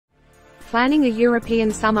Planning a European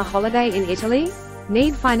summer holiday in Italy?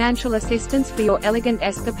 Need financial assistance for your elegant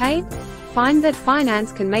escapade? Find that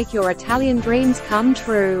finance can make your Italian dreams come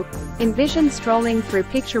true. Envision strolling through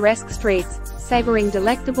picturesque streets, savoring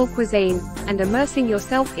delectable cuisine, and immersing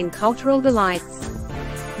yourself in cultural delights.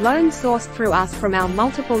 Loans sourced through us from our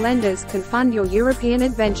multiple lenders can fund your European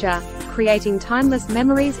adventure, creating timeless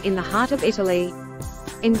memories in the heart of Italy.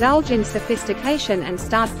 Indulge in sophistication and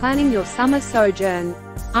start planning your summer sojourn.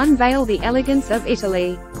 Unveil the elegance of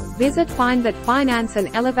Italy. Visit Find That Finance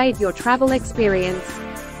and elevate your travel experience.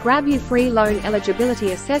 Grab your free loan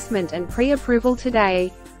eligibility assessment and pre-approval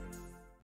today.